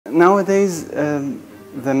Nowadays,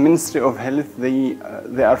 the Ministry of Health,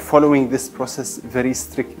 they are following this process very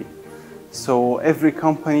strictly. So every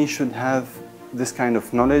company should have this kind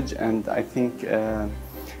of knowledge, and I think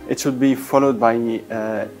it should be followed by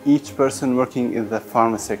each person working in the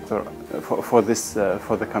pharma sector for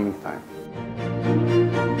the coming time.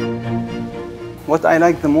 What I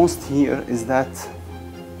like the most here is that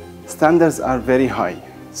standards are very high.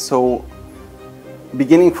 So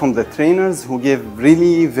beginning from the trainers who give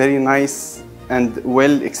really very nice and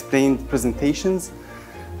well explained presentations,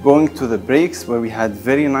 going to the breaks where we had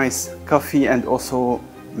very nice coffee and also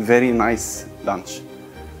very nice lunch.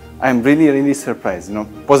 I'm really surprised,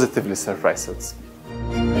 positively surprised.